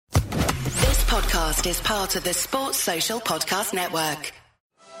podcast is part of the Sports Social Podcast Network.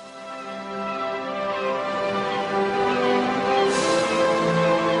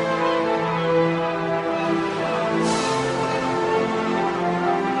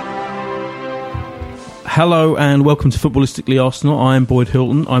 Hello and welcome to Footballistically Arsenal. I am Boyd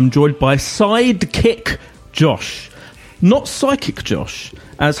Hilton. I'm joined by sidekick Josh. Not psychic Josh,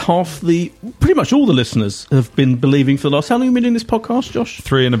 as pretty much all the listeners have been believing for the last... How long have you been doing this podcast, Josh?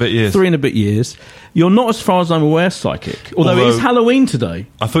 3 and a bit years. 3 and a bit years. You're not, as far as I'm aware, psychic. Although it is Halloween today.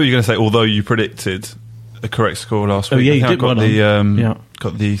 I thought you were going to say, although you predicted a correct score last week. Oh, yeah, you did. Got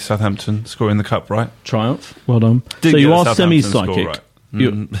the Southampton score in the cup right. Triumph. Well done. Did so you are Southampton semi-psychic. Right.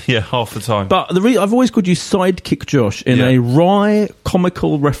 Yeah, half the time. But I've always called you Sidekick Josh in a wry,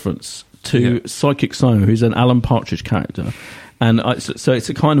 comical reference to Psychic Simon, who's an Alan Partridge character. And so it's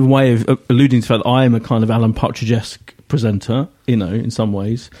a kind of way of alluding to the fact that I am a kind of Alan Partridge-esque presenter, in some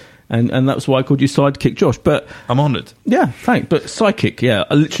ways. And that's why I called you Sidekick Josh. But I'm honoured. Yeah, thanks. But psychic,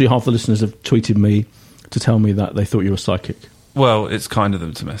 literally half the listeners have tweeted me to tell me that they thought you were psychic. Well, it's kind of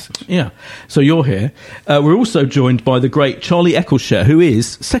them to message. Yeah. So you're here. We're also joined by the great Charlie Eccleshare, who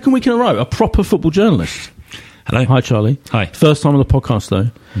is, second week in a row, a proper football journalist. Hello. Hi, Charlie. Hi. First time on the podcast,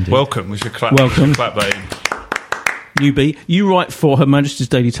 though. Indeed. Welcome. We should clap. Welcome. We should clap that in. Newbie. You write for Her Majesty's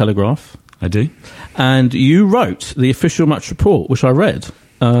Daily Telegraph. I do. And you wrote the official match report, which I read,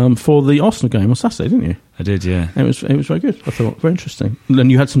 for the Arsenal game on Saturday, didn't you? I did, yeah. It was very good, I thought. Very interesting. And then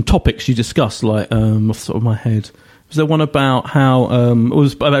you had some topics you discussed, like, off the top of my head... Was there one about how it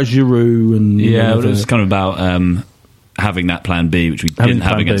was about Giroud and it was kind of about having that plan B, which we didn't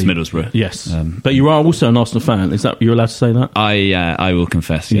have against Middlesbrough. Yes, but you are also an Arsenal fan. Is that you're allowed to say that? I will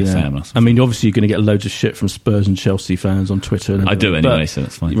confess. Yes, I am. I mean, obviously, you're going to get loads of shit from Spurs and Chelsea fans on Twitter. And I do anyway, so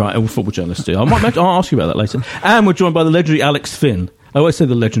that's fine. Right, all football journalists do. I'll ask you about that later. And we're joined by the legendary Alex Finn. I always say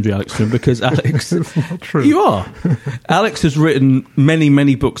the legendary Alex Finn because Alex... It's not true. You are. Alex has written many,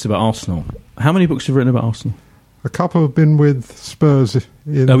 many books about Arsenal. How many books have you written about Arsenal? A couple have been with Spurs.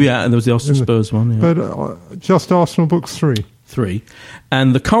 And there was the Arsenal Spurs one. Yeah. But just Arsenal books 3. 3.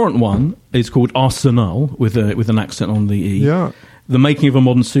 And the current one is called Arsenal, with an accent on the E. Yeah. The Making of a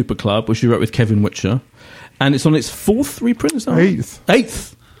Modern Super Club, which you wrote with Kevin Witcher. And it's on its 4th reprint, is that right?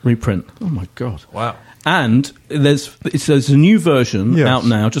 8th reprint. Oh, my God. Wow. And there's a new version out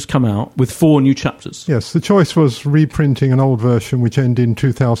now, just come out, with 4 new chapters. Yes, the choice was reprinting an old version which ended in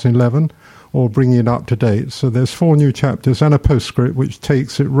 2011, or bringing it up to date. So there's 4 new chapters and a postscript which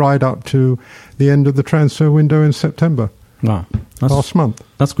takes it right up to the end of the transfer window in September. Wow. Last month.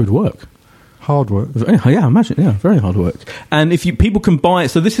 That's good work. Hard work. Yeah, I imagine. Yeah, very hard work. And if people can buy it,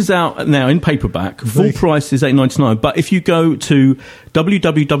 so this is out now in paperback. Full price is $8.99. But if you go to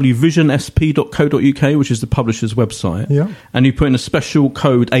www.visionsp.co.uk, which is the publisher's website, and you put in a special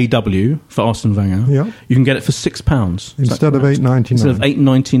code AW for Arsene Wenger, you can get it for £6 instead of $8.99. Instead of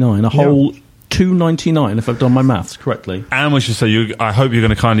 $8.99, a whole $2.99 if I've done my maths correctly. And we should say, I hope you're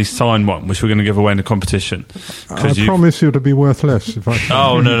going to kindly sign one, which we're going to give away in the competition. I promise you it'll be worth less if I can.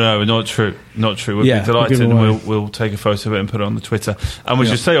 Oh, no, not true. Not true. We'll be delighted and we'll take a photo of it and put it on the Twitter. And we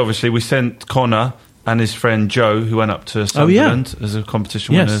should say, obviously, we sent Connor and his friend Joe, who went up to Sunderland as a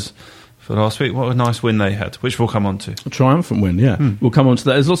competition winners for last week. What a nice win they had, which we'll come on to. A triumphant win, We'll come on to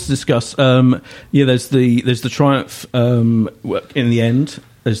that. There's lots to discuss. There's the triumph in the end.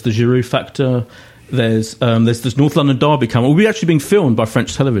 There's the Giroud factor. There's this North London derby coming. We'll be actually being filmed by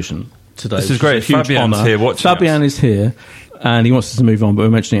French television today. This is great. Fabian's here watching Fabian is here, and he wants us to move on, but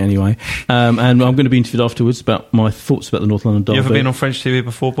we're mentioning it anyway. And I'm going to be interviewed afterwards about my thoughts about the North London derby. You ever been on French TV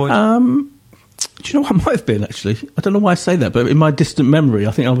before, Boyd? Do you know what? I might have been, actually. I don't know why I say that, but in my distant memory,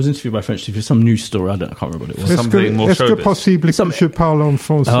 I think I was interviewed by French TV for some news story. I can't remember what it was. Something more showbiz. Est-ce que possible que je parle en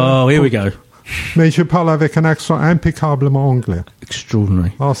français? Oh, here we go. Mais je parle avec un accent impeccablement anglais.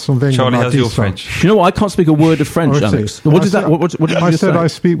 Extraordinary. Charlie, how's your French? Do you know what? I can't speak a word of French, Alex. What is that? What did you I just said say? I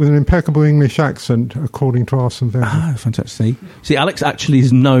speak with an impeccable English accent, according to Arsene Wenger. Ah, fantastic. See, Alex actually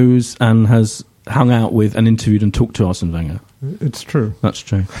knows and has hung out with and interviewed and talked to Arsene Wenger. It's true. That's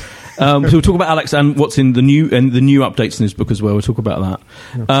true. So we'll talk about Alex and what's in the new updates in his book as well. We'll talk about that.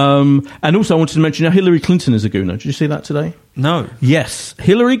 Yes. And also I wanted to mention Hillary Clinton is a gooner. Did you see that today? No. Yes.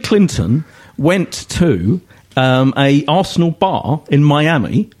 Hillary Clinton went to a Arsenal bar in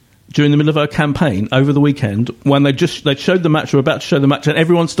Miami during the middle of her campaign over the weekend when they showed the match, or were about to show the match, and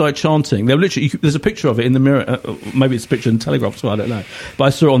everyone started chanting. They were literally, there's a picture of it in the Mirror, maybe it's a picture in the Telegraph as well, I don't know. But I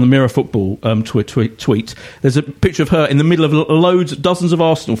saw it on the Mirror Football tweet. There's a picture of her in the middle of dozens of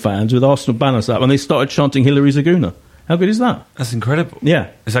Arsenal fans with Arsenal banners up, and they started chanting Hillary Zaguna. How good is that? That's incredible. Yeah.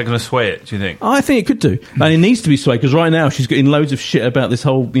 Is that going to sway it, do you think? I think it could do. And it needs to be swayed, because right now she's getting loads of shit about this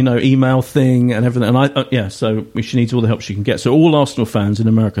whole, email thing and everything. And so she needs all the help she can get. So all Arsenal fans in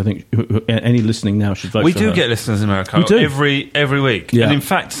America, I think, any listening now should vote for her. We do get listeners in America. We do. Every week. Yeah. And in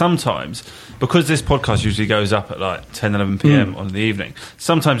fact, sometimes, because this podcast usually goes up at like 10, 11 p.m. on the evening,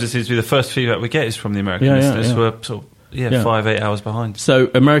 sometimes it seems to be the first feedback we get is from the American listeners who are sort of 5-8 hours behind.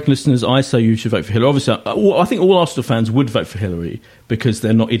 So American listeners, I say you should vote for Hillary. Obviously, I think all Arsenal fans would vote for Hillary because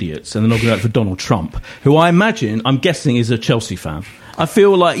they're not idiots and they're not going to vote for Donald Trump, who I'm guessing is a Chelsea fan. I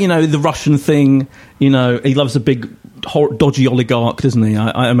feel like, the Russian thing, he loves a big dodgy oligarch, doesn't he?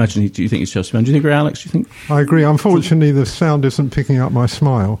 I imagine. Do you think he's Chelsea fan? Do you agree, Alex? Do you think? I agree. Unfortunately, the sound isn't picking up my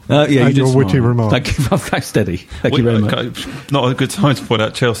smile. You did your witty remark. Thank you. Thanks, steady. Thank you very much. Not a good time to point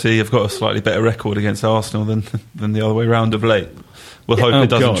out Chelsea have got a slightly better record against Arsenal than the other way round of late. We'll hope it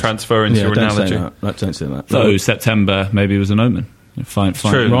doesn't transfer into your analogy. Don't say that. So September maybe was an omen. Fine.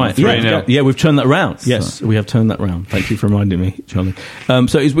 True. Right. Yeah, we've turned that around. Yes, we have turned that round. Thank you for reminding me, Charlie.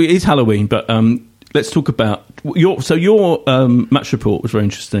 So it's Halloween, but let's talk about your match report was very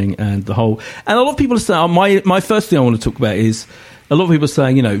interesting, and a lot of people are saying, my first thing I want to talk about is, a lot of people are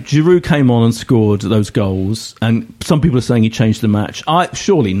saying, Giroud came on and scored those goals, and some people are saying he changed the match.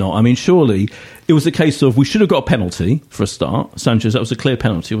 Surely not. I mean, surely it was a case of, we should have got a penalty for a start. Sanchez, that was a clear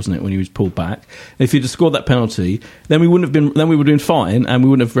penalty, wasn't it, when he was pulled back? If he'd have scored that penalty, then we would have been fine, and we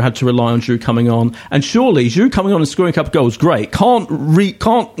wouldn't have had to rely on Giroud coming on. And surely Giroud coming on and scoring a couple of goals, great. Can't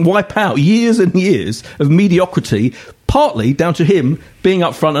wipe out years and years of mediocrity, partly down to him being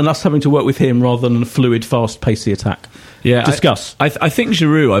up front and us having to work with him rather than a fluid, fast, pacey attack. Yeah, discuss. I think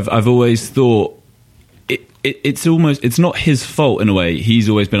Giroud, I've always thought it's not his fault in a way. He's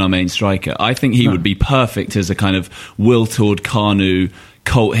always been our main striker. I think he would be perfect as a kind of Will Tord, Carnu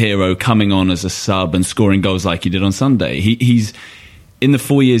cult hero coming on as a sub and scoring goals like he did on Sunday. He's in the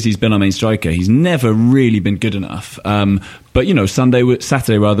 4 years he's been our main striker, he's never really been good enough. But Saturday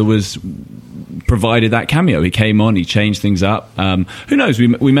was provided that cameo. He came on, he changed things up. Who knows?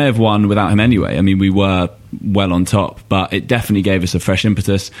 We may have won without him anyway. I mean, we were well on top, but it definitely gave us a fresh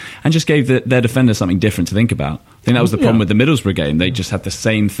impetus and just gave their defenders something different to think about. I think that was the problem with the Middlesbrough game. They just had the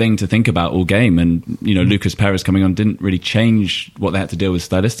same thing to think about all game, and Lucas Perez coming on didn't really change what they had to deal with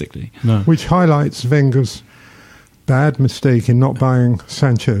stylistically. No. Which highlights Wenger's bad mistake in not buying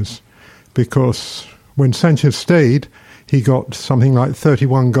Sanchez, because when Sanchez stayed, he got something like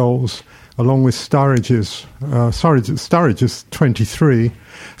 31 goals, along with Sturridge's 23.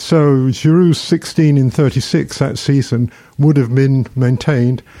 So Giroud's 16 in 36 that season would have been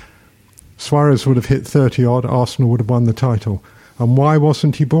maintained. Suarez would have hit 30-odd, Arsenal would have won the title. And why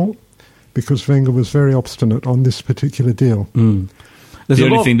wasn't he bought? Because Wenger was very obstinate on this particular deal. Mm. The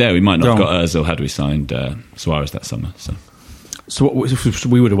only thing there, we might not have got Ozil had we signed Suarez that summer. So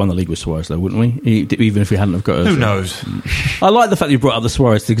we would have won the league with Suarez, though, wouldn't we? Even if we hadn't have got Ozil. Who knows? I like the fact you brought up the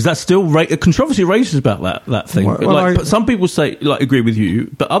Suarez thing, because that's still controversy rages about that thing. But some people say, agree with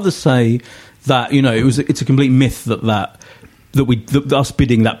you, but others say that it's a complete myth that us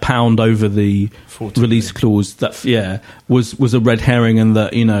bidding that £1 over the release clause was a red herring, and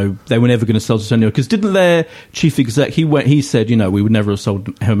that they were never going to sell to anyway. Because didn't their chief exec he said we would never have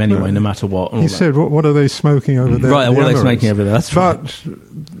sold him anyway, no matter what. He said, "What are they smoking over there?" Right, what are they smoking over there? That's right.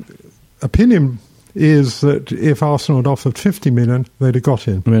 Opinion is that if Arsenal had offered 50 million, they'd have got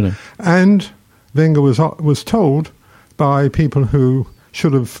him. Really? And Wenger was told by people who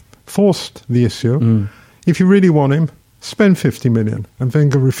should have forced the issue, if you really want him, spend 50 million, and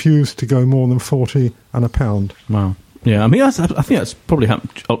Wenger refused to go more than 40 and £1. Wow. Yeah, I mean, I think that's probably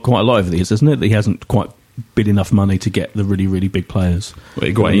happened quite a lot over the years, isn't it? That he hasn't quite bid enough money to get the really, really big players.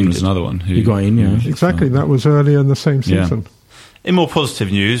 Well, Higuain was another one. Higuain, yeah. Exactly, that was earlier in the same season. In more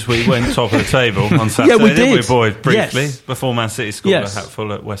positive news, we went top of the table on Saturday. Yeah, we did. We, Boyd, briefly, before Man City scored a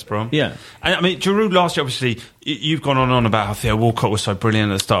hatful at West Brom. Yeah. And, I mean, Giroud last year, obviously, you've gone on about how Theo Walcott was so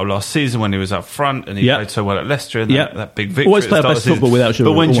brilliant at the start of last season when he was up front, and he played so well at Leicester, and that big victory. Always play best football without Giroud.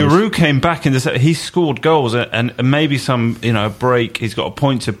 But when Giroud came back in the set, he scored goals, and maybe some, break. He's got a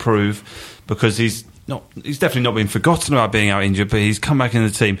point to prove, because he's definitely not been forgotten about being out injured, but he's come back in the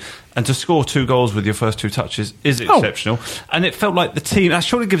team, and to score 2 goals with your first 2 touches is exceptional. And it felt like the team, that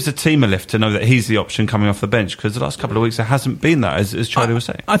surely gives the team a lift to know that he's the option coming off the bench, because the last couple of weeks there hasn't been that, as Charlie was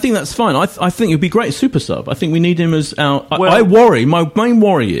saying. I think that's fine. I think it would be great as super sub. I think we need him as our... I worry, my main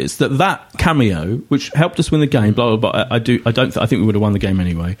worry is that cameo, which helped us win the game, blah, blah, blah, I think we would have won the game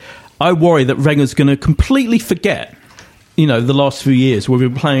anyway. I worry that Wenger's going to completely forget the last few years where we've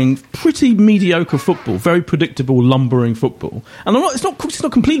been playing pretty mediocre football, very predictable, lumbering football. And it's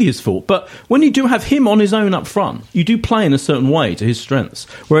not completely his fault, but when you do have him on his own up front, you do play in a certain way to his strengths.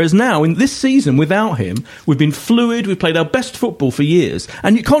 Whereas now, in this season, without him, we've been fluid, we've played our best football for years.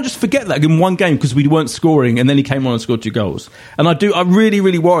 And you can't just forget that in one game because we weren't scoring and then he came on and scored 2 goals. And I really,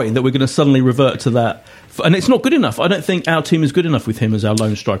 really worry that we're going to suddenly revert to that. And it's not good enough. I don't think our team is good enough with him as our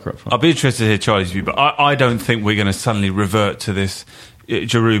lone striker up front. I'll be interested to hear Charlie's view, but I don't think we're going to suddenly revert to this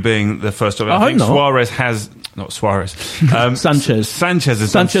Giroud being the first option. I think not. Suarez has... Not Suarez. Sanchez. Sanchez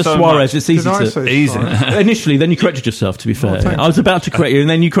has Sanchez, done so Suarez. Much. It's easy to... Easy. Initially, then you corrected yourself, to be fair. I was about to correct you, and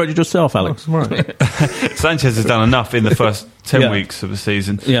then you corrected yourself, Alex. Oh, right. Sanchez has done enough in the first 10 weeks of the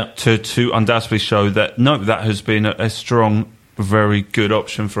season to undoubtedly show that, that has been a strong... very good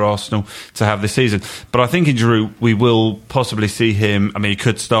option for Arsenal to have this season. But I think in Giroud we will possibly see him. I mean, he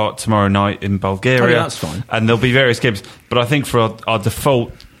could start tomorrow night in Bulgaria. That's fine. And there'll be various games. But I think for our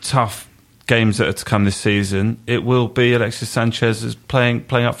default tough games that are to come this season, it will be Alexis Sanchez as playing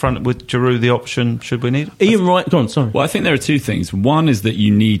up front with Giroud the option should we need it. Ian Wright, go on, sorry. Well, I think there are 2 things. One is that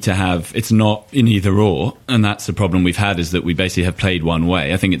you need to have, it's not in either or, and that's the problem we've had, is that we basically have played one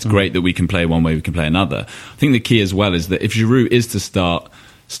way. I think it's great that we can play one way, we can play another. I think the key as well is that if Giroud is to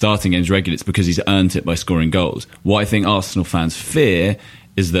starting games regularly, it's because he's earned it by scoring goals. What I think Arsenal fans fear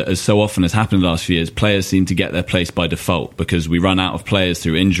is that, as so often has happened in the last few years, players seem to get their place by default because we run out of players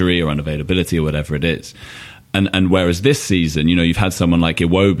through injury or unavailability or whatever it is. And whereas this season, you've had someone like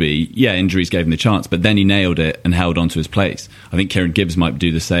Iwobi, injuries gave him the chance, but then he nailed it and held on to his place. I think Kieran Gibbs might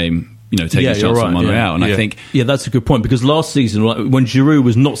do the same, taking a chance on Monreal. And I think... Yeah, that's a good point, because last season, when Giroud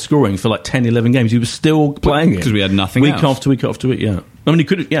was not scoring for 10, 11 games, he was still playing it. Because we had nothing week else. After week after week, I mean, he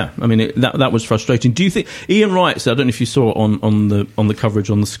could. That was frustrating. Do you think Ian Wright said? I don't know if you saw it on the coverage,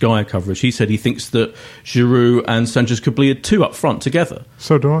 on the Sky coverage. He said he thinks that Giroud and Sanchez could be a 2 up front together.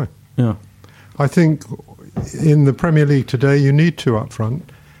 So do I. Yeah, I think in the Premier League today, you need 2 up front,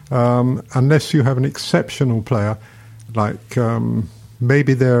 unless you have an exceptional player like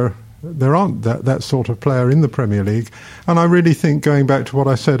maybe there aren't that sort of player in the Premier League. And I really think, going back to what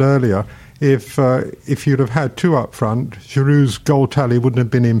I said earlier, if you'd have had 2 up front, Giroud's goal tally wouldn't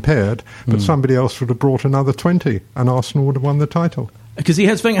have been impaired, but somebody else would have brought another 20, and Arsenal would have won the title. Because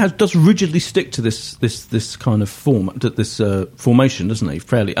does rigidly stick to this kind of formation, doesn't he?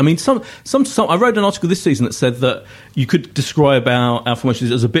 Fairly. I mean, some. I wrote an article this season that said that you could describe our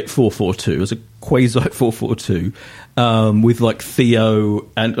formation as a bit 4-4-2, as a quasi 4-4-2, with Theo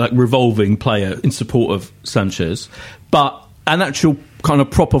and revolving player in support of Sanchez, but an actual kind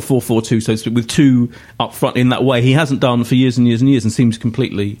of proper 4-4-2, so to speak, with 2 up front in that way. He hasn't done for years and years and years, and seems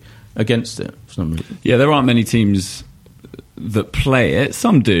completely against it for some reason. Yeah, there aren't many teams that play it.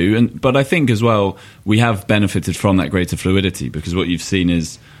 Some do, but I think as well we have benefited from that greater fluidity, because what you've seen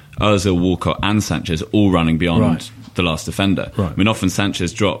is Ozil, Walcott and Sanchez all running beyond the last defender. Right. I mean, often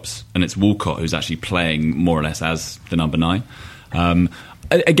Sanchez drops and it's Walcott who's actually playing more or less as the number 9.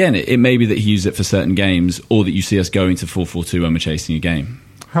 Again, it may be that he used it for certain games, or that you see us going to 4-4-2 when we're chasing a game.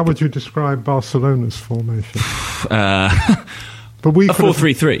 How would you describe Barcelona's formation? But we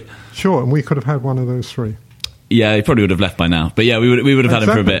 4-3-3. Sure, and we could have had one of those 3. Yeah, he probably would have left by now. But yeah, we would have had him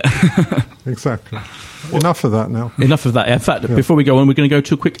for a bit. Exactly. Enough of that now. Enough of that. In fact, before we go on, we're going to go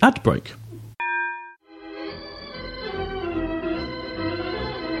to a quick ad break.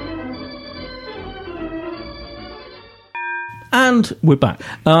 And we're back.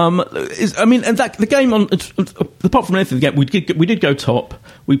 The game apart from anything, the game we did go top.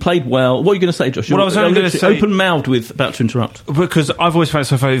 We played well. What are you going to say, Josh? Well, I was only going to say, open-mouthed about to interrupt, because I've always found it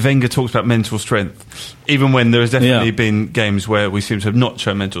so funny. Wenger talks about mental strength, even when there has definitely been games where we seem to have not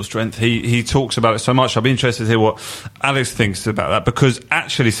shown mental strength. He talks about it so much. I'll be interested to hear what Alex thinks about that, because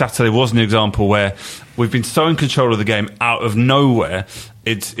actually Saturday was an example where we've been so in control of the game out of nowhere.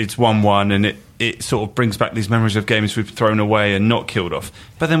 It's 1-1, and it sort of brings back these memories of games we've thrown away and not killed off.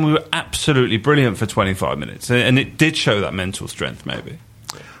 But then we were absolutely brilliant for 25 minutes, and it did show that mental strength, maybe.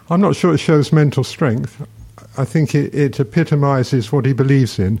 I'm not sure it shows mental strength. I think it epitomises what he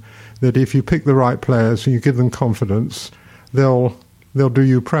believes in, that if you pick the right players and you give them confidence, they'll do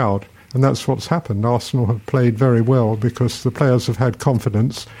you proud. And that's what's happened. Arsenal have played very well because the players have had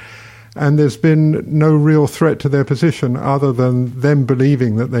confidence, and there's been no real threat to their position other than them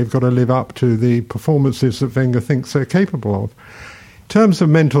believing that they've got to live up to the performances that Wenger thinks they're capable of. In terms of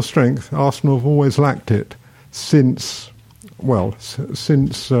mental strength, Arsenal have always lacked it since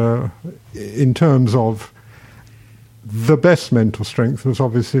in terms of the best mental strength was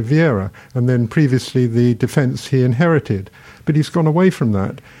obviously Vieira, and then previously the defence he inherited. But he's gone away from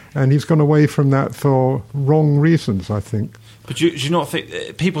that, and he's gone away from that for wrong reasons, I think. But do you not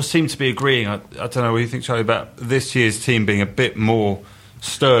think... People seem to be agreeing, I don't know what you think, Charlie, about this year's team being a bit more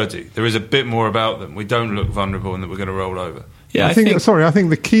sturdy. There is a bit more about them. We don't look vulnerable and that we're going to roll over. Yeah, I think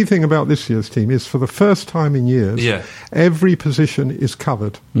the key thing about this year's team is for the first time in years, every position is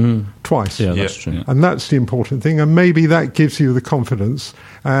covered twice. Yeah, that's true. Yeah. And that's the important thing. And maybe that gives you the confidence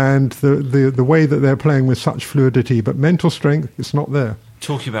and the way that they're playing with such fluidity. But mental strength, it's not there.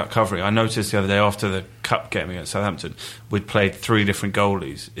 Talking about covering, I noticed the other day after the Cup game against Southampton, we'd played 3 different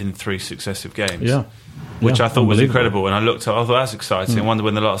goalies in 3 successive games. Yeah. Which I thought was incredible. And I looked at, I thought that's exciting. I wonder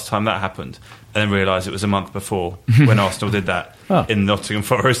when the last time that happened. And then realised it was a month before when Arsenal did that in Nottingham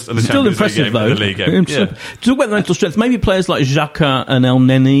Forest. And the Still impressive, though. The league game. Talk about mental strength. Maybe players like Xhaka and El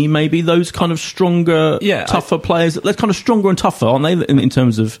Neni, maybe those kind of stronger, tougher players. They're kind of stronger and tougher, aren't they, in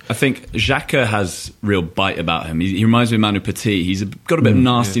terms of... I think Xhaka has real bite about him. He reminds me of Manu Petit. He's got a bit of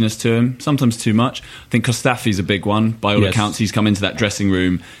nastiness to him, sometimes too much. I think Kostafi's a big one. By all accounts, he's come into that dressing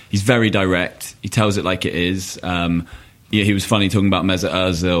room. He's very direct. He tells it like it is. He was funny talking about Mesut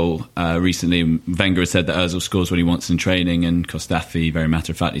Ozil recently. Wenger said that Ozil scores what he wants in training, and Kostafi, very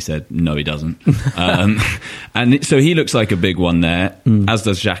matter-of-factly, said, no, he doesn't. And so he looks like a big one there, as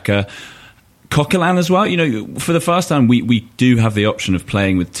does Xhaka. Coquelin as well. For the first time, we do have the option of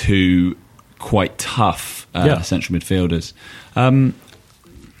playing with 2 quite tough central midfielders.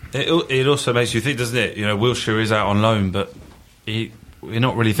 It also makes you think, doesn't it? Wilshere is out on loan, but we're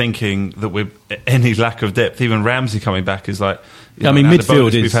not really thinking that we're any lack of depth. Even Ramsey coming back is like...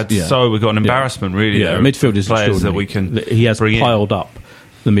 midfield is... We've got an embarrassment, really. Yeah, midfield is players that we can... He has piled up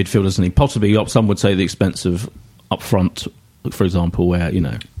the midfield, hasn't he? Possibly, some would say, the expense of up front, for example, where,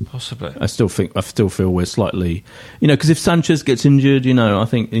 Possibly. I still feel we're slightly... because if Sanchez gets injured, I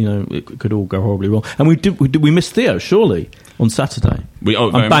think, it could all go horribly wrong. And we missed Theo, surely, on Saturday.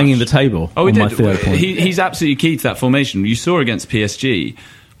 I'm banging the table on my Theo point. He's absolutely key to that formation. You saw against PSG,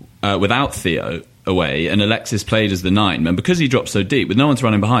 without Theo away, and Alexis played as the 9, and because he dropped so deep, with no one to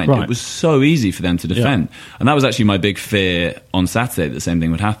run him behind, it was so easy for them to defend. And that was actually my big fear on Saturday, that the same thing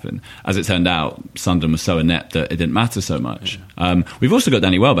would happen. As it turned out, Sunderland was so inept that it didn't matter so much. We've also got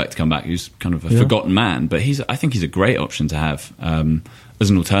Danny Welbeck to come back, who's kind of a forgotten man, but I think he's a great option to have as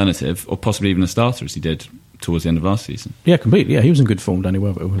an alternative, or possibly even a starter, as he did towards the end of last season. Yeah, completely. Yeah, he was in good form, Danny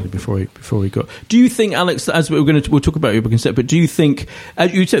Welbeck, before he got... Do you think, Alex, as we'll talk about your book in a sec, but do you think,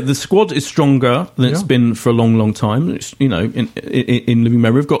 as you said, the squad is stronger than it's been for a long, long time? It's, in living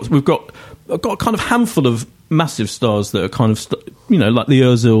memory, we've got a kind of handful of massive stars that are kind of, like the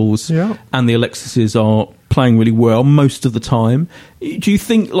Ozils and the Alexises are playing really well most of the time. Do you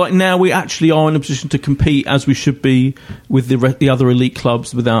think, like, now we actually are in a position to compete as we should be with the other elite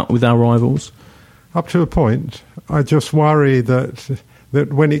clubs, with our rivals? Up to a point. I just worry that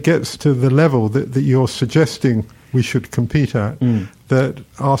when it gets to the level that you're suggesting we should compete at, that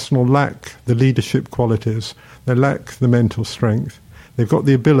Arsenal lack the leadership qualities, they lack the mental strength. They've got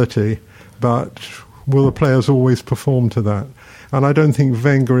the ability, but will the players always perform to that? And I don't think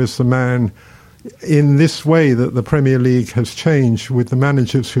Wenger is the man in this way that the Premier League has changed with the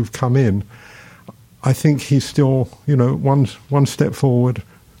managers who've come in. I think he's still, one step forward,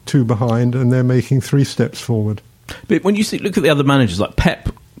 2 behind, and they're making 3 steps forward. But when you look at the other managers like Pep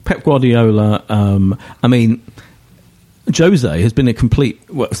Guardiola, Jose has been a complete,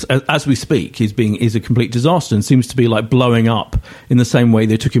 as we speak, is a complete disaster and seems to be like blowing up in the same way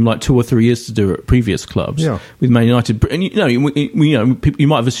they took him like 2 or 3 years to do at previous clubs with Man United. And you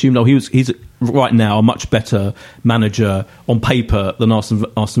might have assumed, he's right now a much better manager on paper than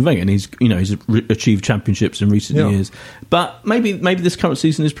Arsene Wenger, and he's achieved championships in recent years. But maybe this current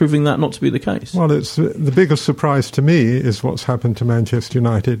season is proving that not to be the case. Well, it's the biggest surprise to me is what's happened to Manchester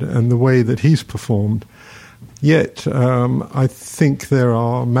United and the way that he's performed. Yet, I think there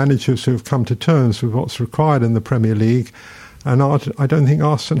are managers who have come to terms with what's required in the Premier League, and I don't think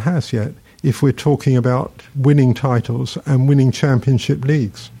Arsene has yet, if we're talking about winning titles and winning championship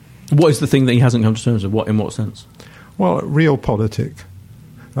leagues. What is the thing that he hasn't come to terms with? In what sense? Well, realpolitik.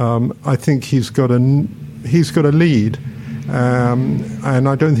 I think he's got a lead, and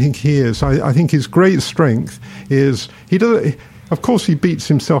I don't think he is. I think his great strength is he does. Of course, he beats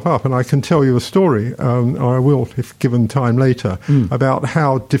himself up, and I can tell you a story, or I will if given time later, about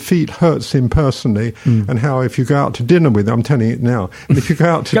how defeat hurts him personally, and how if you go out to dinner with him, I'm telling it now, and if you go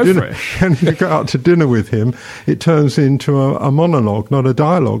out to dinner with him, it turns into a monologue, not a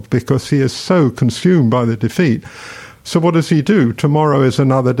dialogue, because he is so consumed by the defeat. So what does he do? Tomorrow is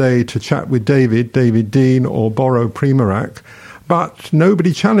another day to chat with David Dean, or borrow Primorac, but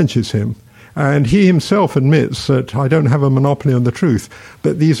nobody challenges him. And he himself admits that I don't have a monopoly on the truth.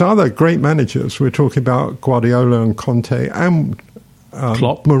 But these other great managers, we're talking about Guardiola and Conte and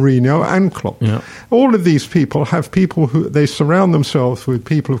Klopp. Mourinho and Klopp. Yeah. All of these people have people who they surround themselves with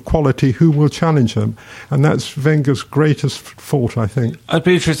people of quality who will challenge them, and that's Wenger's greatest fault, I think. I'd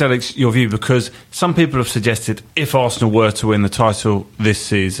be interested, Alex, your view, because some people have suggested if Arsenal were to win the title this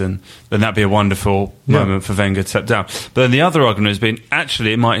season, then that'd be a wonderful moment for Wenger to step down. But then the other argument has been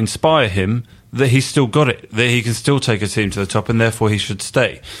actually it might inspire him that he's still got it, that he can still take a team to the top, and therefore he should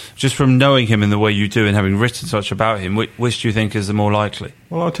stay. Just from knowing him in the way you do and having written such about him, which do you think is the more likely?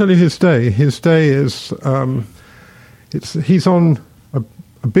 Well, I'll tell you his day. His day is he's on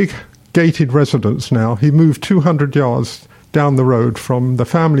a big gated residence now. He moved 200 yards down the road from the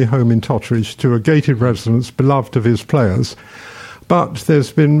family home in Totteridge to a gated residence beloved of his players. But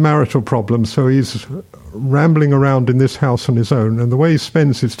there's been marital problems, so he's rambling around in this house on his own. And the way he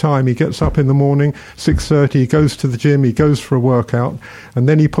spends his time, he gets up in the morning, 6:30, he goes to the gym, he goes for a workout, and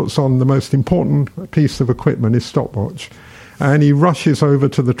then he puts on the most important piece of equipment, his stopwatch. And he rushes over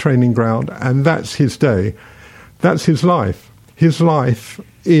to the training ground, and that's his day. That's his life. His life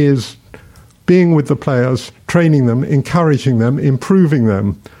is being with the players, training them, encouraging them, improving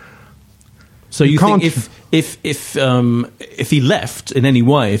them. So you think if he left in any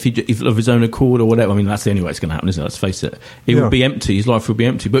way, if of his own accord or whatever, I mean that's the only way it's going to happen, isn't it? Let's face it. It would be empty. His life would be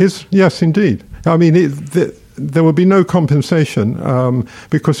empty. But yes, indeed. I mean, there would be no compensation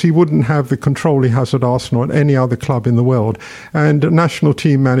because he wouldn't have the control he has at Arsenal at any other club in the world, and a national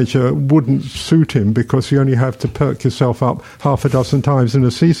team manager wouldn't suit him because you only have to perk yourself up half a dozen times in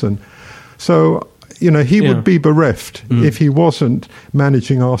a season. So, he would be bereft if he wasn't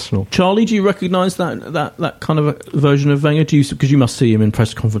managing Arsenal. Charlie, do you recognise that kind of a version of Wenger? Because you must see him in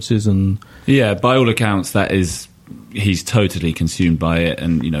press conferences and... Yeah, by all accounts, he's totally consumed by it,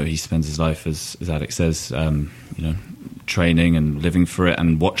 and he spends his life, as Alex says, training and living for it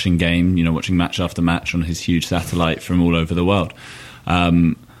and watching watching match after match on his huge satellite from all over the world.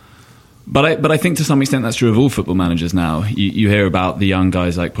 But I think to some extent that's true of all football managers now. You hear about the young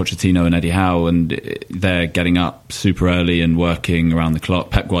guys like Pochettino and Eddie Howe, and they're getting up super early and working around the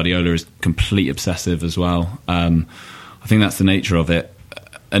clock. Pep Guardiola is complete obsessive as well. I think that's the nature of it,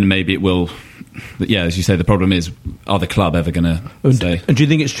 and maybe it will. Yeah, as you say, the problem is, are the club ever going to stay? And do you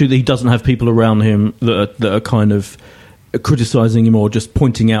think it's true that he doesn't have people around him that are kind of criticising him or just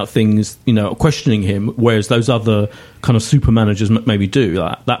pointing out things, questioning him, whereas those other kind of super managers maybe do?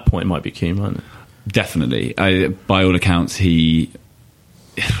 At that point might be key, mightn't it? Definitely. By all accounts, he's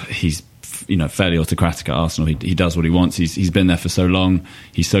fairly autocratic at Arsenal. He does what he wants. He's been there for so long.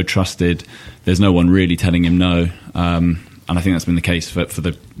 He's so trusted. There's no one really telling him no. And I think that's been the case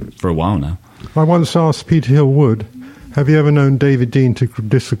for a while now. I once asked Peter Hill-Wood, have you ever known David Dean to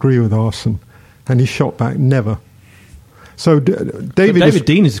disagree with Arsene? And he shot back, never. So David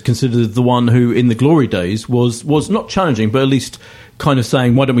Dean is considered the one who, in the glory days, was not challenging, but at least kind of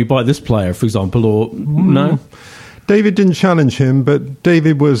saying, "Why don't we buy this player?" for example, or no. David didn't challenge him, but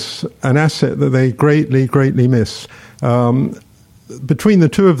David was an asset that they greatly, greatly miss. Between the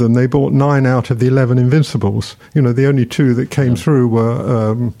two of them, they bought 9 out of the 11 Invincibles. The only 2 that came through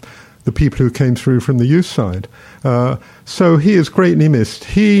were the people who came through from the youth side. So he is greatly missed.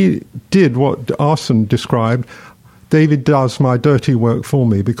 He did what Arsene described. David does my dirty work for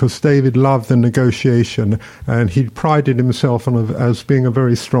me, because David loved the negotiation and he prided himself on as being a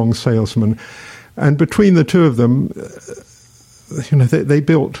very strong salesman. And between the two of them, they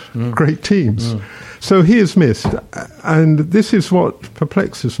built great teams. So he is missed. And this is what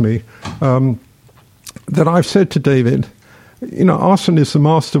perplexes me, that I've said to David, Arsene is the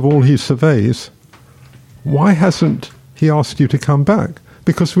master of all he surveys. Why hasn't he asked you to come back?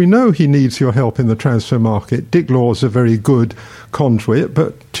 Because we know he needs your help in the transfer market. Dick Law's a very good conduit,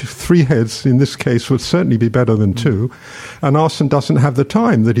 but 3 heads in this case would certainly be better than 2. And Arsene doesn't have the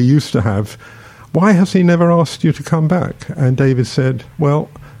time that he used to have. Why has he never asked you to come back? And David said, well,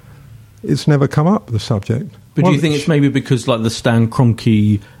 it's never come up, the subject. But do you think it's maybe because like the Stan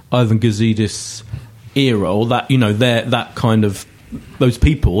Kroenke, Ivan Gazidis era, or that, that kind of... those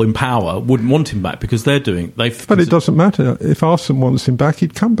people in power wouldn't want him back because they're doing... But it doesn't matter. If Arsene wants him back,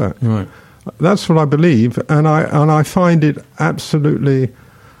 he'd come back. Right. That's what I believe, and I find it absolutely...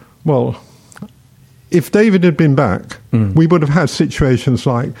 Well, if David had been back, we would have had situations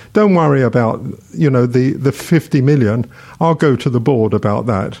like, don't worry about, the 50 million. I'll go to the board about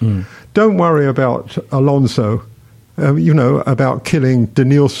that. Don't worry about Alonso. about killing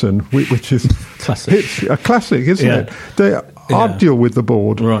Danielson, which is classic. It's a classic, isn't it? I'd deal with the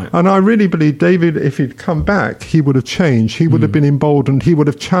board. Right. And I really believe David, if he'd come back, he would have changed. He would have been emboldened. He would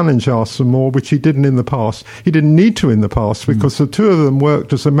have challenged Arsene more, which he didn't in the past. He didn't need to in the past because the two of them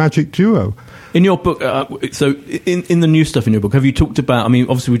worked as a magic duo. In your book, so in the new stuff in your book, have you talked about, I mean,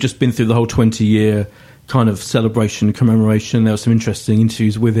 obviously we've just been through the whole 20-year kind of celebration, commemoration. There were some interesting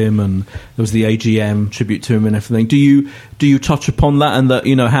interviews with him, and there was the AGM tribute to him and everything. Do you touch upon that, and that,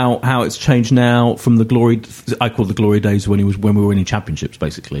 how it's changed now from the glory, I call it the glory days when we were winning championships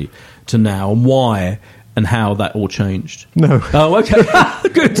basically, to now, and why and how that all changed? No. Oh, okay.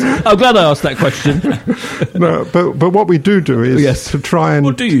 Good. I'm glad I asked that question. No, but what we do is to try and...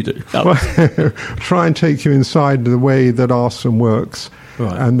 What do you do? Try and take you inside the way that Arsene works.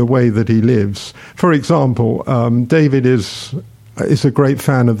 Right. And the way that he lives. For example, David is a great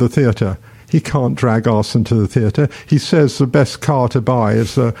fan of the theatre. He can't drag Arsene to the theatre. He says the best car to buy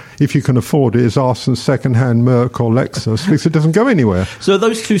is, if you can afford it, is Arsene's second-hand Merc or Lexus, because it doesn't go anywhere. So are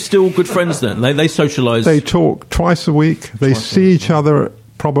those two still good friends then? They socialise? They talk twice a week. They see each other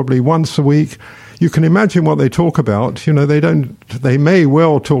probably once a week. You can imagine what they talk about. They may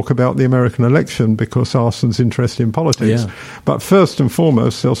well talk about the American election because Arsene's interested in politics. Yeah. But first and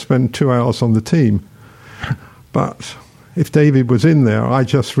foremost, they'll spend 2 hours on the team. But if David was in there, I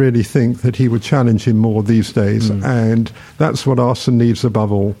just really think that he would challenge him more these days. And that's what Arsene needs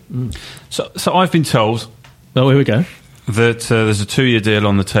above all. So I've been told... Oh, here we go. That there's a 2-year deal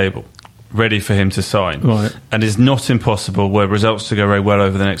on the table, ready for him to sign. Right. And it's not impossible, were results to go very well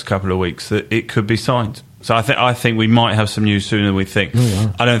over the next couple of weeks, that it could be signed. So I think we might have some news sooner than we think. Oh,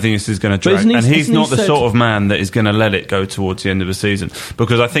 wow. I don't think this is going to drag. And he's not the sort of man that is going to let it go towards the end of the season.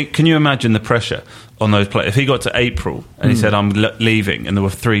 Because I think, can you imagine the pressure on those players? If he got to April and he said, I'm leaving, and there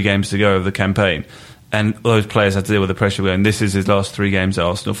were 3 games to go of the campaign, and those players had to deal with the pressure going, this is his last 3 games at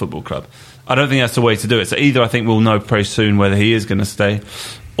Arsenal Football Club. I don't think that's the way to do it. So either I think we'll know very soon whether he is going to stay,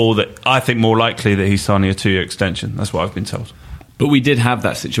 or that I think more likely that he's signing a 2-year extension. That's what I've been told. But we did have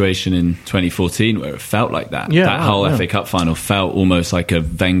that situation in 2014 where it felt like that. Yeah, that whole FA Cup final felt almost like a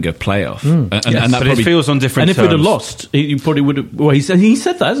Wenger playoff. And that but it feels on different terms. And if we'd have lost, he probably would have... Well, he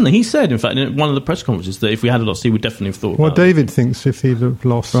said that, hasn't he? He said, in fact, in one of the press conferences, that if we had lost, he would definitely have thought Well, about David thinks if he'd have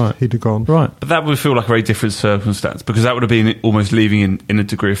lost, he'd have gone. Right. But that would feel like a very different circumstance, because that would have been almost leaving in a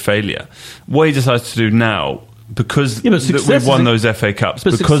degree of failure. What he decides to do now... Because we've won those FA Cups,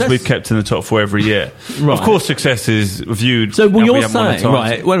 because we've kept in the top 4 every year. Right. Of course, success is viewed... So you're saying...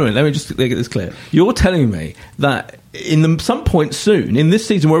 Right, wait a minute, let me just get this clear. You're telling me that in some point soon, in this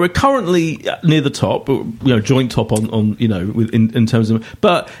season, where we're currently near the top, joint top on in terms of...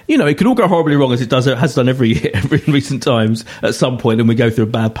 But, it could all go horribly wrong, as it has done every year, in recent times, at some point, and we go through a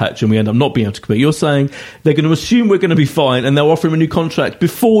bad patch and we end up not being able to compete. You're saying they're going to assume we're going to be fine, and they'll offer him a new contract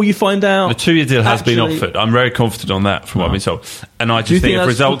before you find out... The 2-year deal has been offered. I'm very confident on that, from what I've been told. And I just think if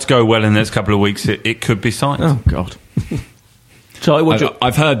results go well in the next couple of weeks, it could be signed. Oh, God. Charlie,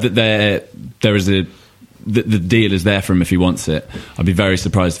 I've heard that there is the deal is there for him if he wants it. I'd be very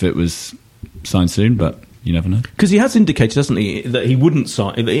surprised if it was signed soon, but you never know. Because he has indicated, hasn't he, that he wouldn't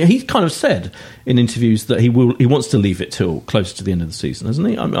sign. He's kind of said in interviews that he wants to leave it till close to the end of the season, hasn't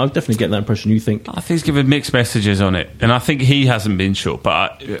he? I definitely get that impression. You think? I think he's given mixed messages on it, and I think he hasn't been sure,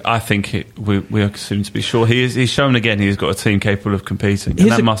 but I think we are soon to be sure. He's shown again he's got a team capable of competing,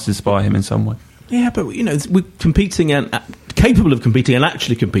 and that must inspire him in some way. Yeah, but we're competing and capable of competing and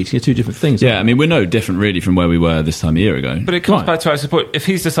actually competing are 2 different things. Yeah, I mean, we're no different really from where we were this time a year ago. But it comes back to our support. If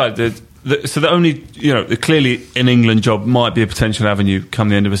he's decided so the only clearly an England job might be a potential avenue come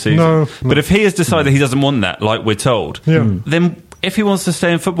the end of the season. No. But if he has decided he doesn't want that, like we're told, then if he wants to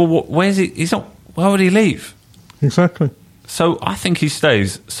stay in football, where's he? He's not. Why would he leave? Exactly. So I think he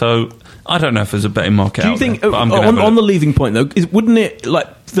stays. So I don't know if there's a betting market. Do you think on the leaving point though? Wouldn't it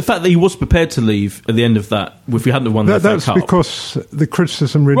the fact that he was prepared to leave at the end of that if we hadn't won the FA Cup? That's because the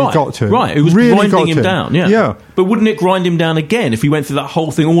criticism really got to him. Right, it was really grinding him down. Yeah. But wouldn't it grind him down again if he went through that whole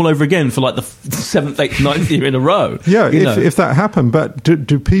thing all over again for like the 7th, 8th, 9th year in a row? Yeah, if that happened. But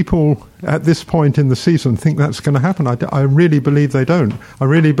do people at this point in the season think that's going to happen? I really believe they don't. I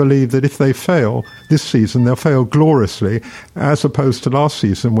really believe that if they fail this season, they'll fail gloriously, as opposed to last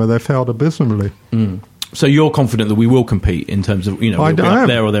season where they failed abysmally. So you're confident that we will compete in terms of, we'll be up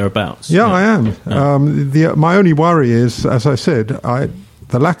there or thereabouts? Yeah, I am. Yeah. My only worry is, as I said,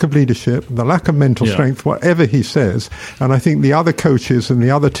 the lack of leadership, the lack of mental strength, whatever he says. And I think the other coaches and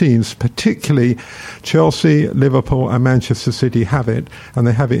the other teams, particularly Chelsea, Liverpool and Manchester City, have it, and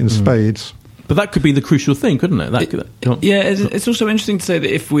they have it in spades. But that could be the crucial thing, couldn't it? It's also interesting to say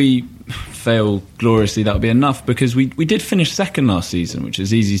that if we fail gloriously, that would be enough, because we did finish second last season, which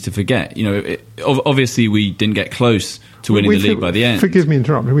is easy to forget. Obviously we didn't get close to winning the league by the end. Forgive me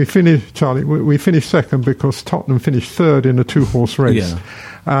interrupting. We finished second because Tottenham finished third in a 2-horse race.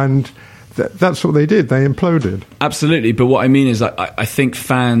 And that's what they did. They imploded. Absolutely. But what I mean is I think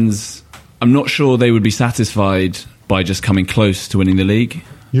fans, I'm not sure they would be satisfied by just coming close to winning the league.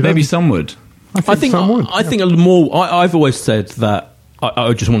 Maybe some would. I think I've always said that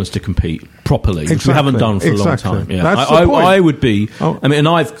I just want us to compete properly, which we haven't done for a long time. Yeah. That's the point. I would be. I mean, and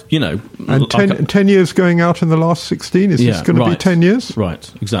I've, and 10 years going out in the last 16. Is this going to be 10 years?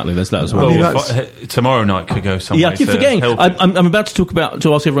 Right, exactly. There's that as well. Tomorrow night could go somewhere. Yeah, I keep forgetting. I'm about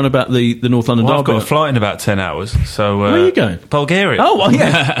to ask everyone about the North London derby. I've got a flight in about 10 hours. So where are you going? Bulgaria. Oh, well,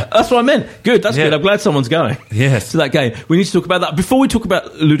 yeah. That's what I meant. Good. That's good. I'm glad someone's going. Yes. To that game. We need to talk about that before we talk about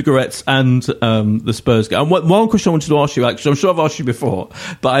Ludogorets and the Spurs game. And one question I wanted to ask you. Actually, I'm sure I've asked you before,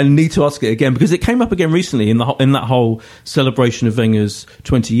 but I need to ask it again because it came up again recently in that whole celebration of Wenger's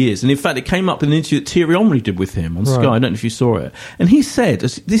 20 years. And in fact, it came up in an interview that Thierry Henry did with him on Sky. I don't know if you saw it. And he said,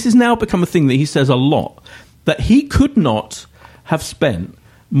 this has now become a thing that he says a lot, that he could not have spent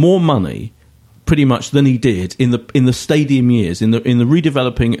more money pretty much than he did in the stadium years, in the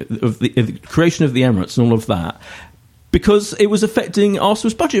redeveloping of the creation of the Emirates and all of that, because it was affecting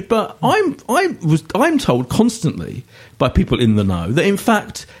Arsenal's budget. But I'm told constantly by people in the know that in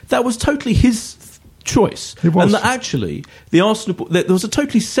fact that was totally his choice, and that actually the Arsenal, there was a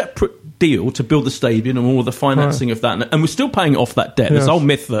totally separate deal to build the stadium and all the financing of that, and we're still paying off that debt. This whole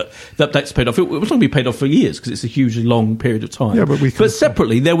myth that debt's paid off, it was not going to be paid off for years because it's a hugely long period of time. But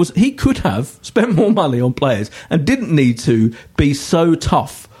separately, he could have spent more money on players and didn't need to be so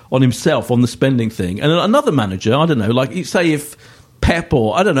tough on himself on the spending thing. And another manager, I don't know, like say if Pep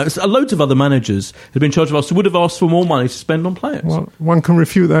or, I don't know, loads of other managers who'd been in charge of us would have asked for more money to spend on players. Well, one can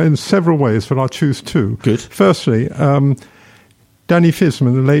refute that in several ways, but I'll choose two. Good. Firstly, Danny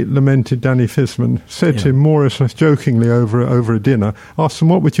Fisman, the late lamented Danny Fisman, said to him more or less jokingly over a dinner, asked him,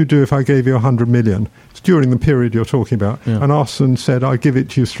 what would you do if I gave you 100 million? It's during the period you're talking about. Yeah. And Arsenal said, I'd give it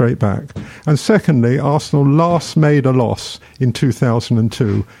to you straight back. And secondly, Arsenal last made a loss in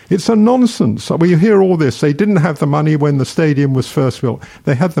 2002. It's a nonsense. We hear all this. They didn't have the money when the stadium was first built.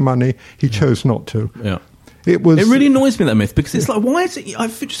 They had the money. He chose not to. Yeah. It really annoys me, that myth, because it's like, why is it? I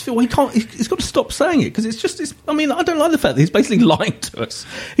just feel he's got to stop saying it, because I don't like the fact that he's basically lying to us.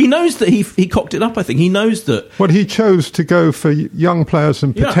 He knows that he cocked it up, I think. He knows that. Well, he chose to go for young players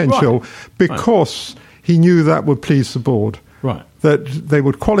and potential because he knew that would please the board. Right. That they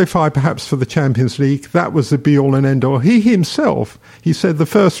would qualify perhaps for the Champions League. That was the be-all and end-all. He himself, he said the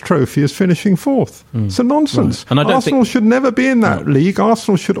first trophy is finishing fourth. It's a nonsense. Right. And Arsenal should never be in that league.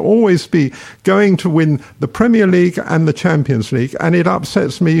 Arsenal should always be going to win the Premier League and the Champions League. And it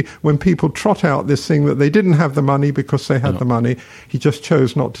upsets me when people trot out this thing that they didn't have the money because they had the money. He just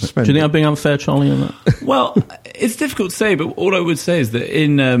chose not to spend it. Do you think I'm being unfair, Charlie, on that? Well, it's difficult to say, but all I would say is that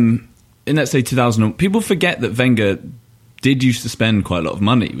in let's say 2000, people forget that Wenger did used to spend quite a lot of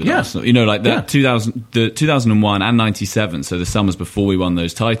money with Arsenal. Like the 2001 and 97, so the summers before we won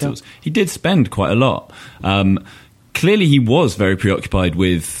those titles, he did spend quite a lot. Clearly he was very preoccupied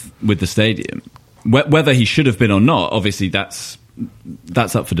with the stadium. Whether he should have been or not, obviously that's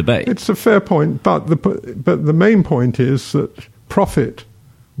up for debate. It's a fair point, but the main point is that profit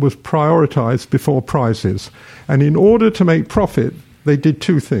was prioritised before prizes. And in order to make profit, they did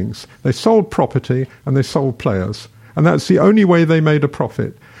two things. They sold property and they sold players. And that's the only way they made a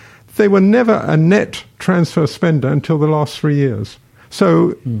profit. They were never a net transfer spender until the last 3 years.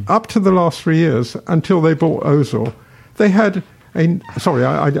 So up to the last 3 years, until they bought Ozil, they had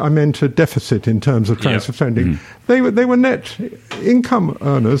I meant a deficit in terms of transfer spending. They were net income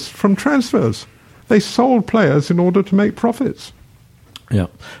earners from transfers. They sold players in order to make profits. Yeah,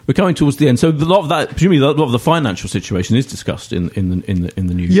 we're coming towards the end. So a lot of that, presumably, a lot of the financial situation is discussed in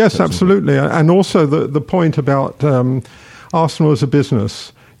the news. Yes, absolutely, and also the point about Arsenal as a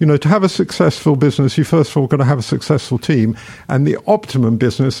business. To have a successful business, you first of all got to have a successful team, and the optimum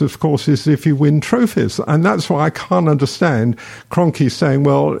business, of course, is if you win trophies, and that's why I can't understand Kroenke saying,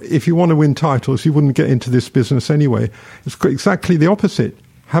 "Well, if you want to win titles, you wouldn't get into this business anyway." It's exactly the opposite.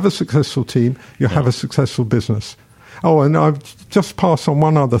 Have a successful team, you have a successful business. Oh, and I've just passed on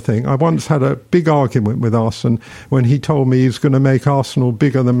one other thing. I once had a big argument with Arsene when he told me he was going to make Arsenal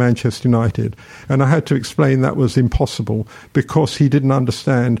bigger than Manchester United. And I had to explain that was impossible because he didn't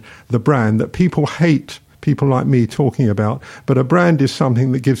understand the brand, that people hate people like me talking about. But a brand is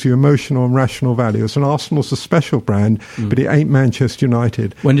something that gives you emotional and rational values. And Arsenal's a special brand, but it ain't Manchester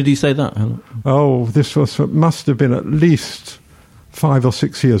United. When did he say that? Oh, must have been at least 5 or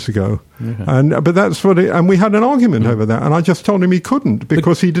 6 years ago. Okay. But that's what and we had an argument over that, and I just told him he couldn't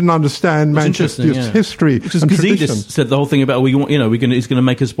because he didn't understand Manchester's history and tradition. Gazidis said the whole thing about he's going to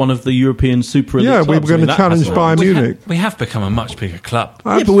make us one of the European super elite clubs. We were going to challenge Bayern Munich. We have become a much bigger club.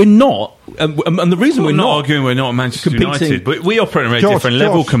 Yeah, but we're not. And the reason we're not arguing we're not Manchester United, but we operate on a very different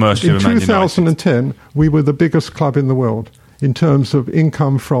level commercially. In 2010, we were the biggest club in the world in terms of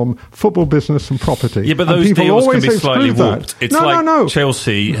income from football business and property. Yeah, but those deals can be slightly warped. It's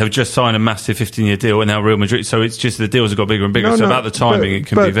Chelsea have just signed a massive 15-year deal, and now Real Madrid, so it's just the deals have got bigger and bigger, so about the timing it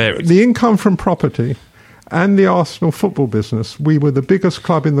can be varied. The income from property and the Arsenal football business, we were the biggest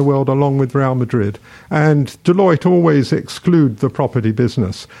club in the world along with Real Madrid, and Deloitte always exclude the property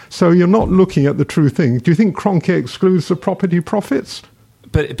business. So you're not looking at the true thing. Do you think Kroenke excludes the property profits?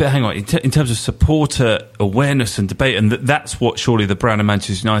 But hang on, in terms of supporter awareness and debate, and that's what surely the brand of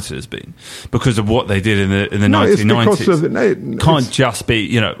Manchester United has been, because of what they did in the 1990s. Can't just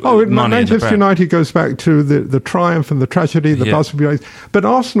be, money Manchester United goes back to the triumph and the tragedy, the Busby. But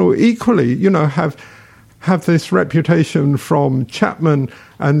Arsenal equally, have this reputation from Chapman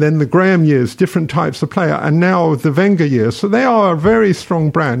and then the Graham years, different types of player, and now the Wenger years. So they are a very strong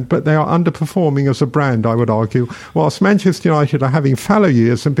brand, but they are underperforming as a brand, I would argue, whilst Manchester United are having fallow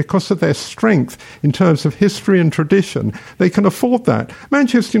years, and because of their strength in terms of history and tradition, they can afford that.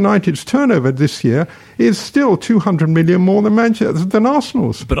 Manchester United's turnover this year is still 200 million more than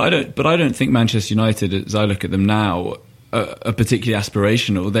Arsenal's. But I don't think Manchester United, as I look at them now, are particularly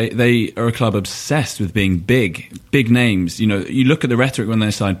aspirational. They are a club obsessed with being big names. You look at the rhetoric when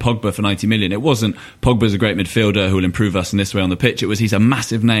they signed Pogba for 90 million. It wasn't Pogba's a great midfielder who will improve us in this way on the pitch. It was he's a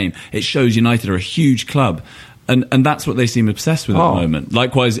massive name. It shows United are a huge club. And that's what they seem obsessed with at the moment.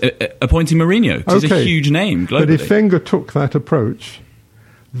 Likewise, appointing Mourinho, which is a huge name globally. But if Wenger took that approach,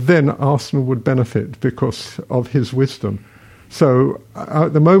 then Arsenal would benefit because of his wisdom. So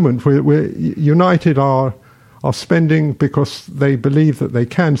at the moment, United are spending because they believe that they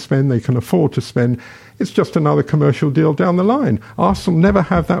can spend, they can afford to spend. It's just another commercial deal down the line. Arsenal never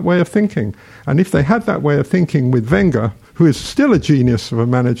have that way of thinking. And if they had that way of thinking with Wenger, who is still a genius of a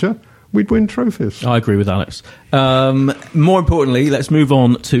manager, we'd win trophies. I agree with Alex. More importantly, let's move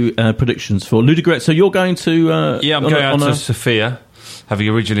on to predictions for Ludogorets. So you're going to... I'm going out to Sofia. Having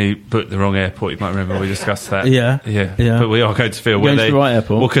originally booked the wrong airport, you might remember we discussed that. Yeah. But we are going to Sofia. Going to the right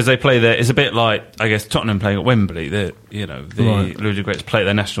airport. Well, because they play there. It's a bit like, I guess, Tottenham playing at Wembley. Ludogorets play at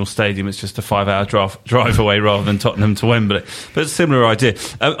their national stadium. It's just a 5-hour drive away rather than Tottenham to Wembley. But it's a similar idea.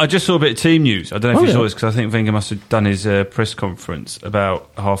 I just saw a bit of team news. I don't know if you saw this, because I think Wenger must have done his press conference about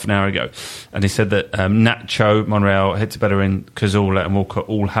half an hour ago. And he said that Nacho, Monreal, Hector-Bellerin, Cazorla and Walcott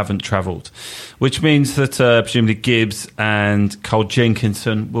all haven't travelled. Which means that presumably Gibbs and Cole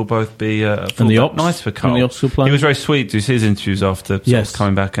Jenkinson will both be nice for Cole. He was very sweet to see his interviews after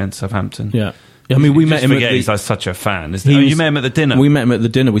coming back into Southampton. Yeah. I mean, we met him. He's like such a fan. You met him at the dinner. We met him at the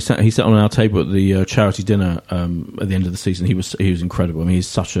dinner. He sat on our table at the charity dinner at the end of the season. He was incredible. I mean, he's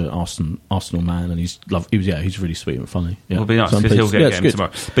such an Arsenal man, and he's really sweet and funny. Yeah. It'll be nice because he'll get a game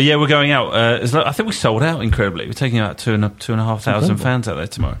tomorrow. But we're going out. I think we sold out incredibly. We're taking out 2,500 fans out there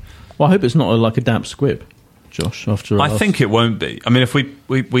tomorrow. Well, I hope it's not like a damp squib, Josh. I think it won't be. I mean, if we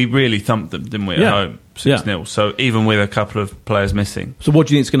really thumped them, didn't we, at home 6-0? So even with a couple of players missing. So what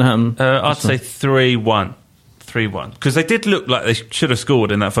do you think is going to happen? I'd say 3-1. 3-1. Because they did look like they should have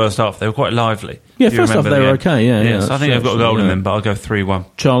scored in that first half. They were quite lively. Yeah, first half they were okay. Yeah. So I think they've got a goal in them, but I'll go 3-1.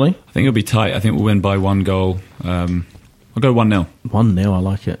 Charlie? I think it'll be tight. I think we'll win by 1 goal. I'll go 1-0. 1-0, I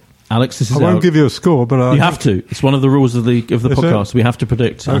like it. Alex, this is I won't give you a score, but you have to. It's one of the rules of the podcast. We have to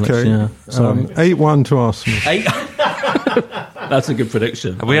predict. Alex. Okay. Yeah. 8-1 to Arsenal. That's a good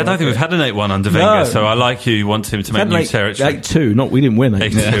prediction. I don't think we've had an 8-1 under Wenger, so I like you want him to make new territory. 8-2, we didn't win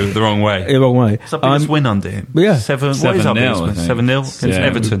 8-2, the wrong way. The wrong way. It's our biggest win under him. Yeah. 7-0 against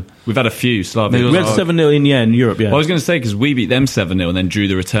Everton. We've had a few Slavic. We had 7-0 in Europe, yeah. Well, I was going to say, because we beat them 7-0 and then drew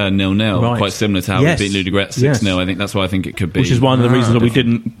the return 0-0, right. Quite similar to how we beat Ludogorets 6-0. I think that's why I think it could be. Which is one of the reasons that we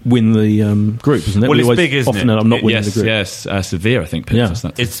didn't win the group, isn't it? Well, it's big, isn't it? I'm not winning the group. Yes, Sevilla, I think, picked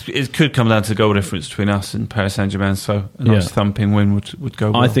us. It could come down to the goal difference between us and Paris Saint-Germain, so a nice thumping win would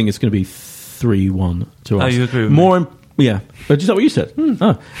go well. I think it's going to be 3-1 to us. Oh, you agree with me? Yeah. Is that what you said?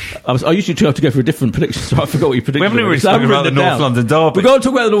 I usually try to go for a different prediction, so I forgot what you predicted. We haven't really spoken about the North London derby. We're going to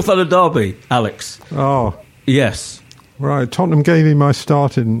talk about the North London derby, Alex. Oh. Yes. Right. Tottenham gave me my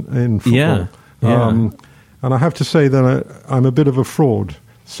start in football. Yeah. And I have to say that I'm a bit of a fraud.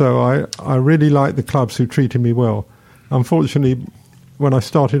 So I really like the clubs who treated me well. Unfortunately, when I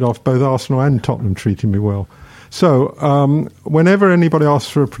started off, both Arsenal and Tottenham treated me well. So whenever anybody asks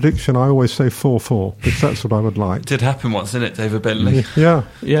for a prediction, I always say 4-4, because that's what I would like. It did happen once, didn't it, David Bentley? Yeah.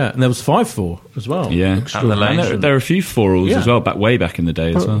 Yeah, and there was 5-4 as well. Yeah. There are a few 4-alls as well, way back in the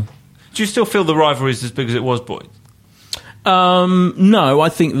day as well. Do you still feel the rivalry is as big as it was, boys? No, I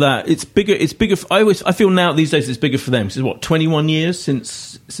think that it's bigger. It's bigger. I feel now these days it's bigger for them. It's 21 years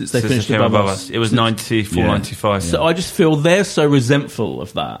since they finished above us. It was 94, 95. So I just feel they're so resentful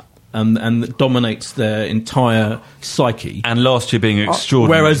of that. And that dominates their entire psyche. And last year being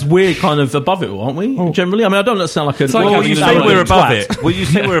extraordinary. Whereas we're kind of above it, aren't we? Generally, I mean, I don't sound like a. Well, you say we're above it. Well, you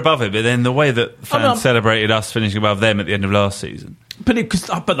say we're above it, but then the way that fans celebrated us finishing above them at the end of last season. But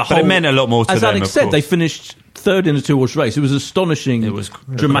it meant a lot more to them. As Alex said, they finished third in a 2-horse race. It was astonishing. It was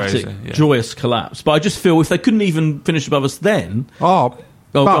dramatic, crazy, joyous collapse. But I just feel if they couldn't even finish above us then. Go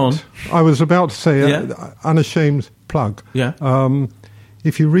on. I was about to say unashamed plug. Yeah.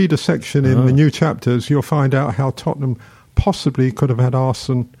 If you read a section in the new chapters, you'll find out how Tottenham possibly could have had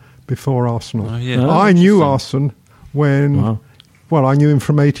Arsene before Arsenal. I knew Arsene when, I knew him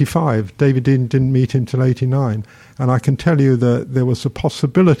from 85. David Dean didn't meet him till 89. And I can tell you that there was a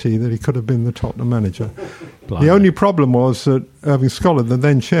possibility that he could have been the Tottenham manager. The only problem was that Irving Scholar, the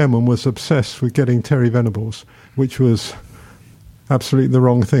then chairman, was obsessed with getting Terry Venables, which was absolutely the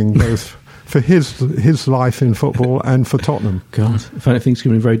wrong thing, both for his life in football and for Tottenham. God, I find things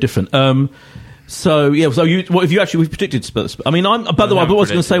can be very different. So what have you actually predicted Spurs? I mean, by the way, what I was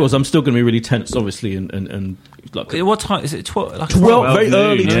going to say was I'm still going to be really tense, obviously, and like, what time is it? 12, 12 very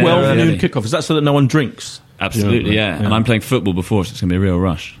early, 12 noon kickoff. Is that so that no one drinks? Absolutely, yeah. And I'm playing football before, so it's going to be a real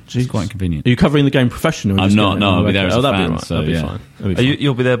rush. It's quite inconvenient. Are you covering the game professionally? I'm not. No, I'll be there as a fan. That'll be fine.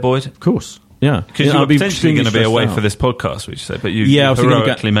 You'll be there, Boyd? Of course. Yeah, because you're potentially going to be away for this podcast, which you said, but you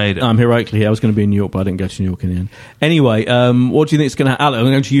heroically made it. I'm heroically here. I was going to be in New York, but I didn't go to New York in the end. Anyway, what do you think is going to happen? I'm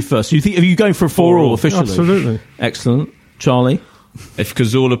going to you first. So are you going for a 4-all officially? Absolutely. Excellent. Charlie? If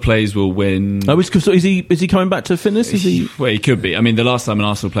Cazorla plays, we'll win. Oh, is he coming back to fitness? Well, he could be. I mean, the last time an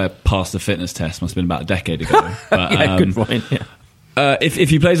Arsenal player passed the fitness test must have been about a decade ago. But, good point. Yeah. If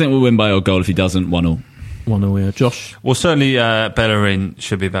he plays, then we'll win by a goal. If he doesn't, 1-1. 1-0, yeah. Josh? Well, certainly Bellerin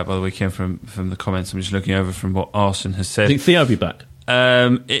should be back by the weekend from the comments. I'm just looking over from what Arsene has said. I think Theo will be back.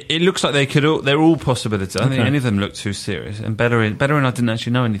 It looks like they're all possibilities. I don't think any of them look too serious. And Bellerin I didn't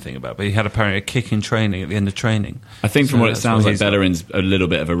actually know anything about, but he had apparently a kick in training at the end of training. I think from what it sounds like, Bellerin's a little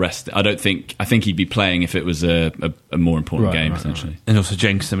bit of a rest. I think he'd be playing if it was a more important game, essentially. And also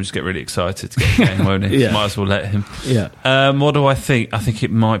Jenkinson would just get really excited to get the game, won't he? Might as well let him. Yeah. What do I think? I think it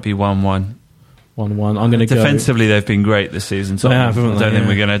might be 1-1. 1-1. I'm going to go. Defensively, they've been great this season. So I don't think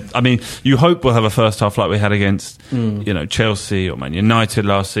we're going to. I mean, you hope we'll have a first half like we had against, Chelsea or Man United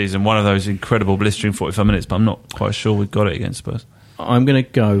last season. One of those incredible blistering 45 minutes. But I'm not quite sure we've got it against Spurs. I'm going to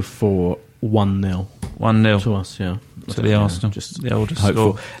go for 1-0. 1-0 to us. Yeah. To the Arsenal. Just the oldest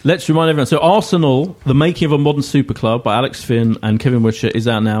hopeful. Let's remind everyone. So Arsenal, The Making of a Modern Super Club by Alex Finn and Kevin Witcher is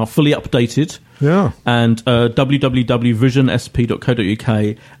out now, fully updated. Yeah. And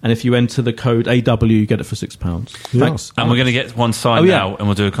www.visionsp.co.uk, and if you enter the code AW, you get it for £6. Yeah. Thanks. And we're going to get one signed now, and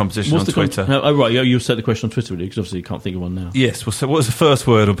we'll do a competition on Twitter. Right, you set the question on Twitter, because obviously you can't think of one now. Yes, well, so what was the first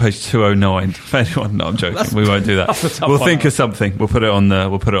word on page 209? For anyone, no, I'm joking. We won't do that. We'll think of something. We'll put it on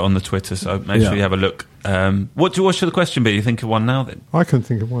the Twitter. So make sure you have a look. What should the question be? You think of one now, then? I can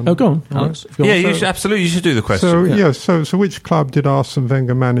think of one. Oh, go on, Alex. Yeah, you should absolutely. You should do the question. So which club did Arsene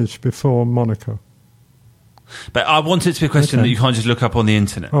Wenger manage before Monaco? But I want it to be a question that you can't just look up on the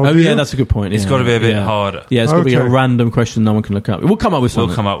internet. Oh yeah, that's a good point. It's got to be a bit harder. Yeah, it's got to be a random question no one can look up. We'll come up with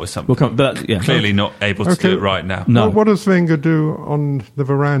something. Clearly not able to do it right now. No. What does Wenger do on the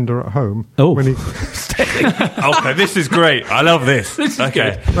veranda at home? When he... Okay, this is great. I love this. This is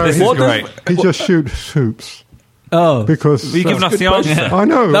great. He just shoots hoops. Oh, because you've given us the answer. I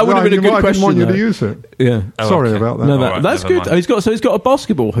know that would have been a good question. I didn't want you to use it. Yeah, sorry about that. No, that's good. He's got a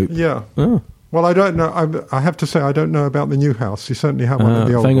basketball hoop. Yeah. Oh. Well, I don't know. I have to say, I don't know about the new house. You certainly have one of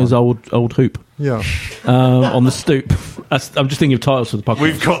the old Wenger's old hoop. Yeah. On the stoop. I'm just thinking of titles for the podcast.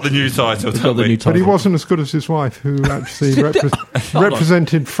 We've got the new title. But he wasn't as good as his wife, who actually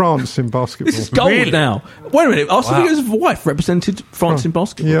represented France in basketball. This is gold now. Wait a minute. His wife represented France in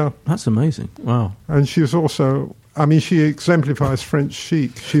basketball. Yeah. That's amazing. Wow. And she was also... I mean, she exemplifies French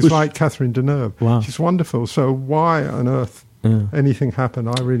chic. She's like Catherine Deneuve. Wow. She's wonderful. So why on earth anything happened,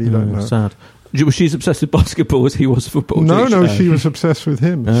 I really don't know. Sad. Was she as obsessed with basketball as he was football? No, she was obsessed with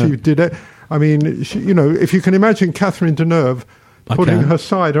him. She did it. I mean, if you can imagine Catherine Deneuve putting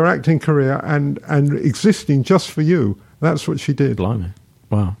her acting career and existing just for you, that's what she did. Blimey.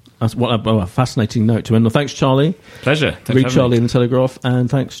 Wow. That's what a fascinating note to end on. Thanks, Charlie. Pleasure. Read Charlie in the Telegraph, and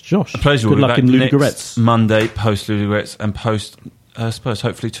thanks, Josh. A pleasure. Good luck in Ludogorets. Monday, post Ludogorets, and post Spurs.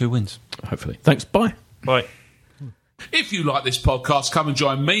 Hopefully 2 wins. Hopefully. Thanks. Bye. Bye. If you like this podcast, come and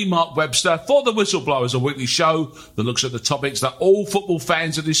join me, Mark Webster, for The Whistleblowers, a weekly show that looks at the topics that all football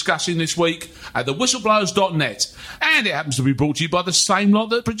fans are discussing this week at thewhistleblowers.net. And it happens to be brought to you by the same lot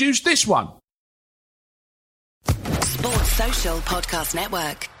that produced this one. Sports Social Podcast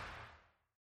Network.